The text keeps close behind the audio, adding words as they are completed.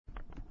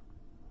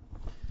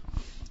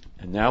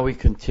And now we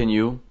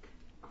continue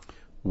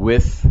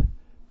with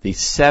the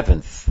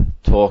 7th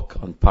talk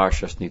on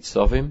Parshas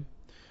Nitzavim,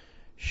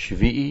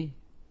 Shvi'i.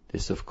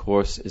 This, of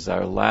course, is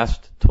our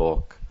last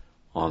talk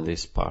on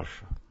this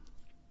Parsha.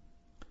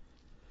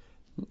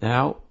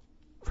 Now,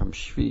 from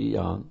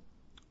Shvi'i on,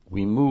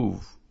 we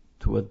move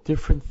to a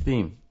different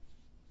theme,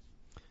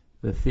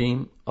 the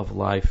theme of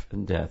life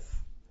and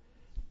death,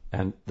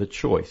 and the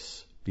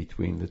choice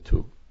between the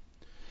two.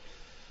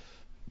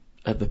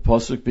 And the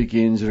pasuk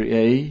begins,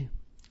 Re'ei,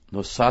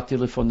 Nosati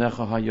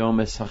lefonecha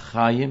hayom es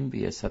hachayim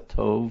v'es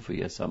hatov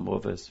v'es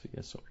hamoves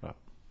v'es hara.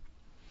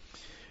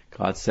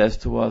 God says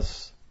to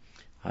us,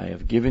 I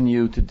have given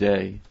you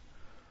today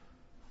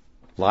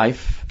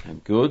life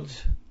and good,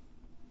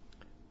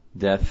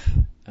 death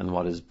and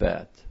what is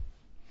bad.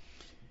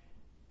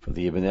 For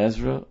the Ibn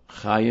Ezra,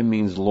 Chayim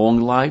means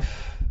long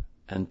life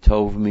and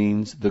Tov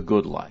means the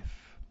good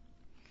life.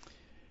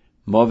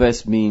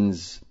 Moves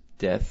means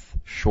death,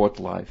 short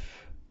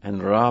life,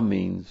 and Ra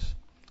means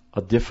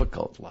a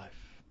difficult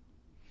life.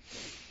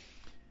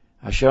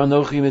 Asher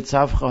anochi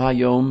mitzavcha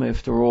hayom,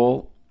 after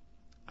all,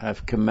 I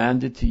have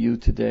commanded to you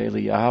today,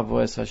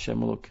 liyahavu es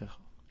Hashem Elokecha,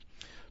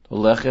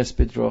 l'olech es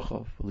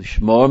bidrochav,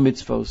 l'shmor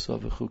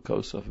mitzvosav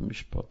v'chukosav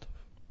v'mishpotav.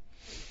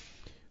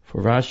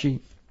 For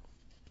Rashi,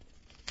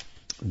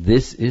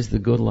 this is the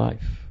good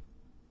life.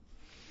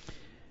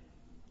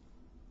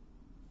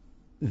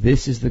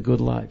 This is the good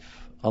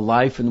life. A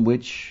life in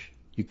which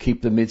you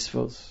keep the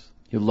mitzvos,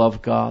 you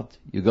love God,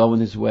 you go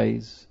in His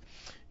ways,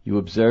 you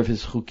observe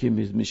His chukim,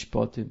 His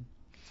mishpotim.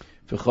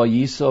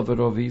 V'chayisa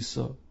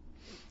v'rovisa.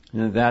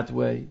 And in that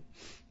way,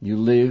 you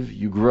live,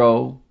 you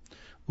grow.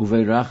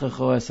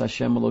 Uveirachacha es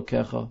Hashem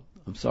Elokecha.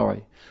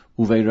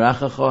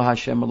 Uveirachacha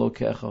Hashem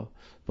Elokecha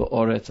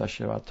ba'oretz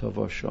asher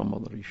atova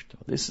shomol rishta.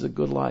 This is a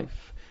good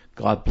life.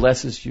 God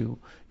blesses you.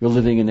 You're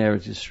living in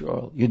Eretz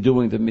Yisrael. You're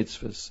doing the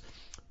mitzvahs.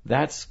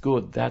 That's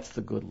good. That's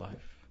the good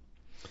life.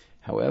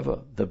 However,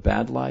 the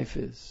bad life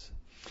is,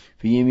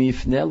 you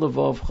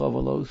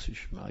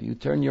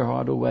turn your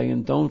heart away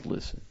and don't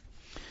listen.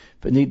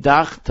 You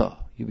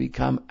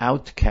become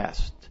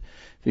outcast.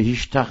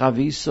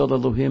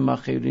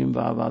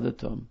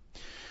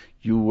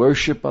 You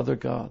worship other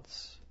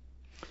gods.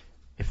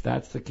 If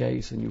that's the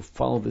case and you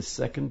follow the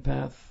second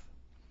path,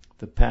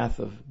 the path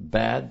of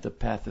bad, the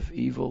path of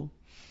evil,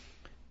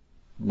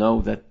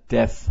 know that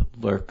death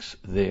lurks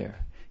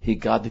there. I'm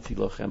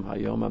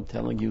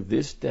telling you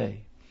this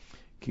day,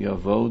 you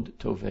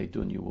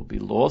will be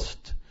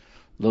lost.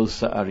 You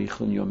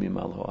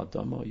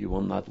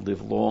will not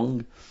live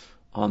long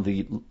on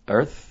the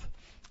earth.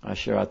 You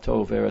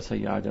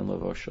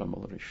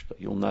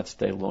will not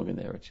stay long in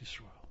Eretz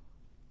Yisrael.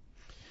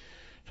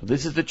 So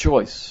this is the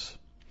choice.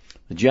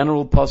 The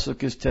general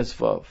pasuk is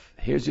Tesvav.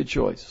 Here's your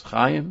choice: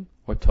 Chaim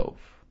or Tov.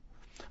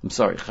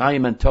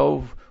 Chaim and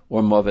Tov,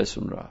 or Moves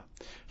and Ra.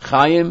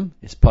 Chaim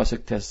is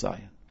pasuk Tes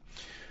Zayin.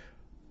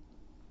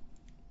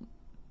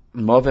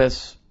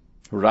 Moves,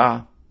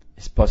 Ra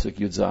is pasuk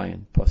Yud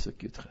Zayin, pasuk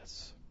Yud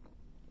Ches.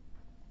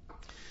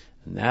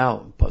 And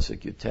now, pasuk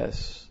Yud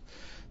Tes,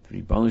 the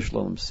Ribbon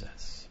Shalom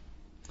says,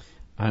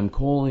 I'm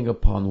calling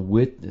upon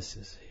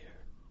witnesses here.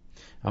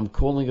 I'm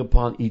calling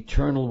upon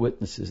eternal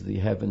witnesses, the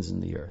heavens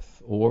and the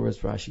earth. Or, as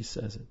Rashi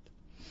says it,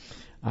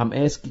 I'm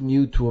asking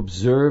you to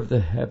observe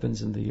the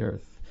heavens and the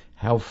earth,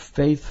 how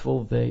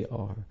faithful they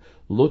are.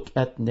 Look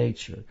at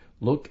nature.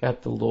 Look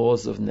at the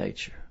laws of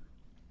nature.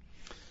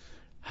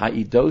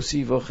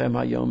 Ha'idosi vochem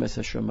hayom es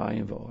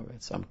hashamayim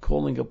v'oretz. I'm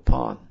calling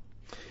upon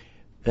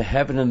the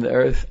heaven and the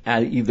earth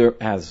either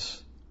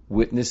as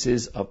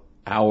witnesses of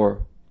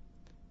our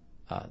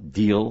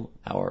deal,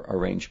 our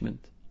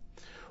arrangement,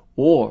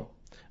 or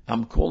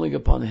I'm calling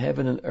upon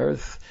heaven and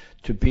earth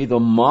to be the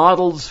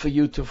models for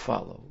you to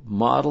follow,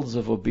 models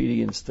of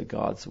obedience to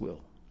God's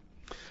will.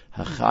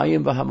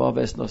 Hachayim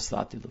v'hamaves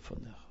nosati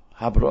lefonecha,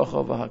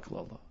 habrocha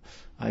v'haklala.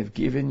 I've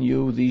given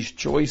you these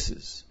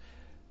choices,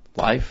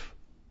 life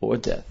or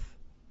death,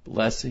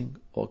 blessing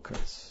or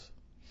curse.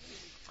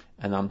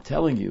 And I'm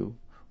telling you,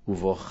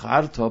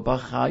 uvocharto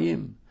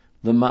b'chayim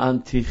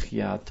l'ma'an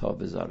tichyato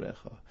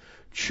b'zarecha.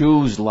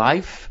 Choose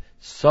life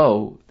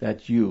so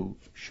that you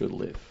should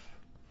live.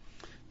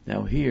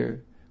 Now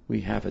here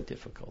we have a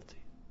difficulty.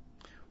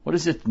 What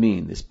does it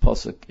mean, this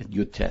pasuk in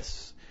Yud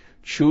Tes?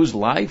 Choose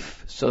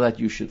life so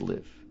that you should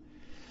live.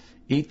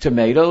 Eat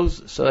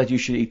tomatoes so that you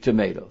should eat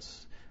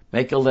tomatoes.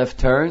 Make a left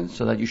turn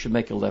so that you should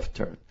make a left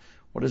turn.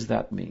 What does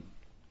that mean?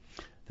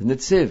 The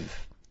Nitzavim,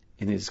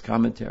 in his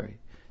commentary,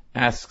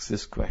 asks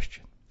this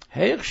question.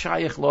 How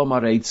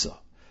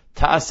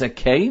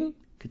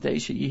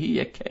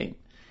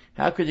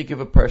could you give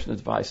a person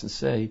advice and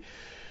say,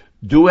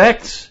 do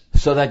X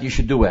so that you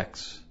should do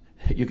X?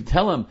 You can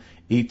tell him,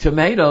 eat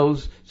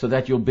tomatoes so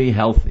that you'll be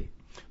healthy.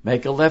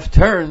 Make a left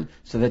turn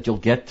so that you'll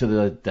get to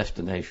the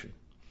destination.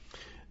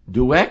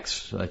 Do X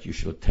so that you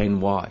should attain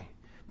Y.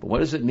 But what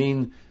does it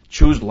mean,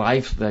 choose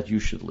life so that you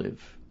should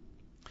live?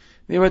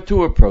 There are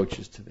two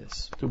approaches to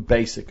this, two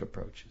basic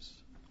approaches.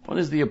 One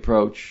is the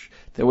approach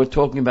that we're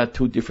talking about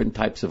two different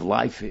types of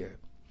life here.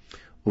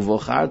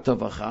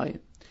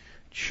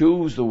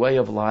 Choose the way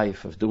of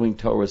life of doing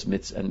Torah's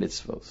mitzvahs and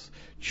mitzvos.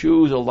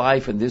 Choose a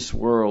life in this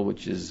world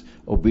which is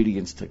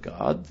obedience to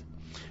God.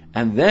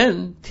 And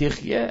then,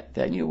 tichyeh,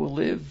 then you will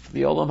live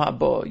the olam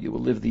haba, you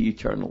will live the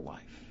eternal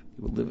life.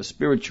 You will live a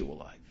spiritual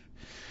life.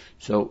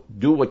 So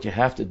do what you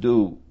have to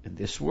do in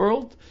this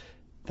world.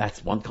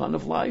 That's one kind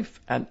of life.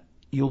 And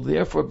you'll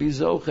therefore be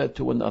zocheh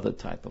to another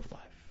type of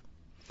life.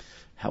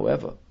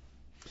 However,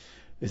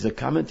 there's a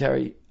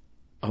commentary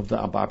of the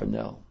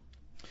Abarbanel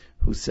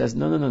who says,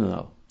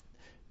 no.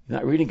 You're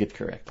not reading it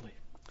correctly.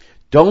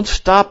 Don't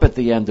stop at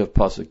the end of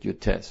Pasuk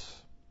Yutes.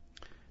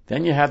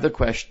 Then you have the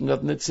question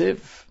of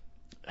Nitziv.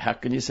 How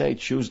can you say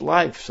choose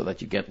life so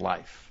that you get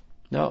life?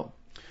 No.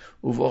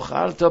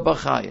 Uvocharta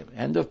b'chayim.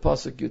 End of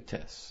Pasuk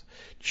Yutes.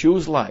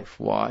 Choose life.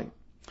 Why?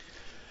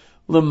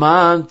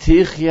 L'man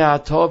tichya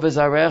tov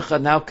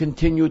ezarecha. Now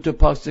continue to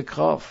Pasuk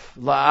Chof.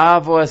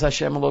 La'avo es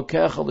Hashem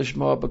Elokecha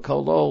l'shmo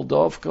b'kolol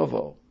dov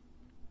kavo.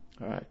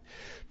 All right.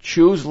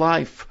 Choose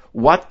life.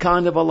 What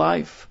kind of a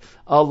life?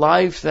 A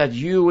life that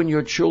you and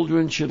your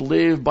children should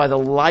live by the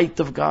light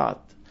of God.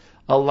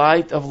 A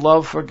light of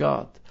love for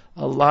God.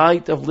 A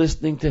light of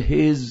listening to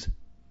His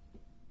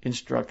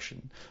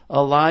instruction.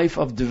 A life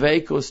of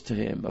dveikos to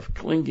Him, of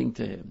clinging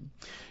to Him.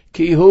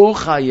 Ki hu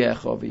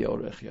chayecha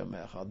v'yorech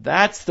yamecha.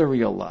 That's the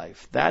real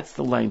life. That's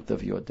the length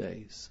of your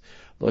days.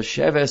 Lo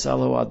sheves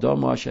alo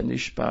adoma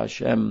shenishpa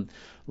Hashem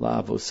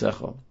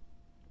la'avosecha.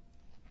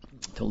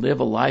 To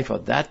live a life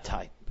of that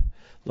type.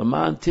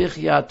 L'man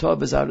tichya tov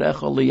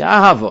b'zarecha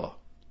liyahava.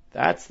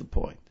 That's the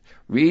point.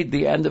 Read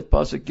the end of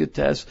Pasuk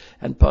Yutes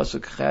and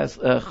Pasuk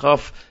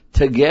Chof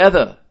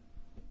together,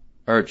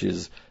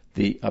 urges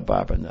the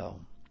Abarbanel.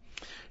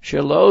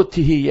 Shelo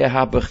tihiyeh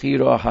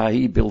habechira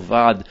hahi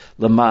bilvad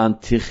l'man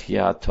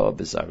tichya tov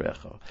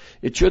b'zarecha.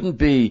 It shouldn't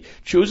be,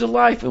 choose a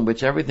life in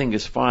which everything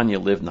is fine, you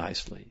live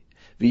nicely.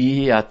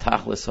 And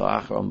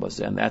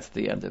that's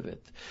the end of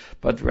it.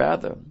 But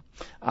rather,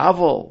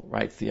 Avol,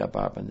 writes the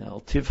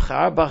Abarbanel,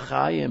 Tivchar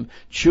b'chayim,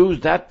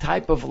 choose that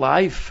type of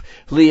life.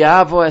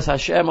 Liavo es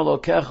Hashem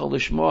Elokecha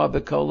l'shmoa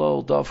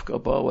b'kolol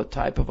dovka bo, a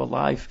type of a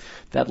life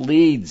that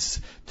leads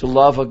to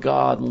love of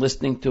God and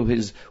listening to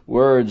His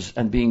words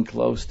and being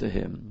close to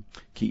Him.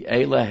 Ki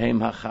elehem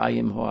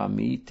hachayim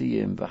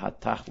ho'amitiyim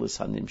v'hatachlis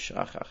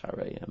hanimshach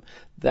achareim.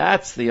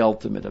 That's the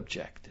ultimate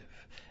objective.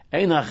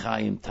 Ein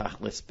hachayim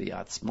tachlis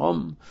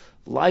biatzmom.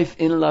 Life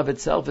in and of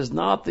itself is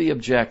not the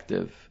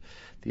objective.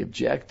 The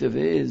objective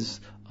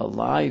is a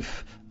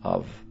life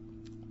of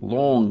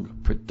long,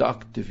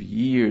 productive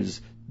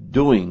years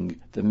doing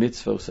the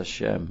mitzvos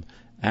Hashem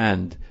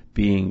and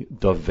being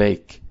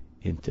dovek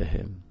into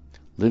Him,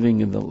 living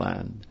in the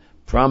land,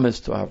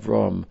 promised to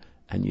Avram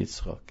and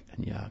Yitzchak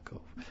and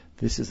Yaakov.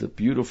 This is a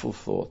beautiful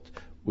thought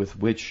with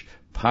which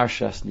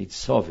Parshas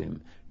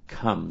Nitzavim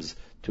comes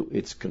to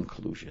its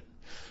conclusion.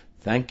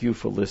 Thank you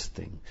for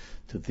listening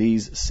to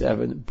these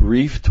 7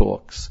 brief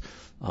talks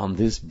on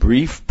this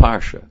brief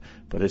parsha,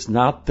 but it's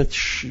not the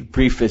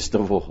briefest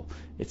of all.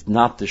 It's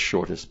not the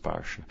shortest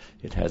parsha.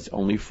 It has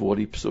only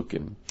 40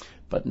 psukim.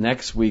 But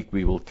next week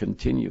we will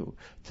continue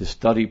to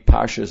study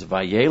Parshas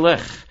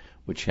Vayelech,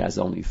 which has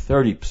only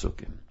 30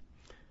 psukim.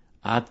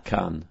 Ad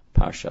kan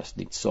Parshas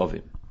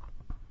Nitzavim.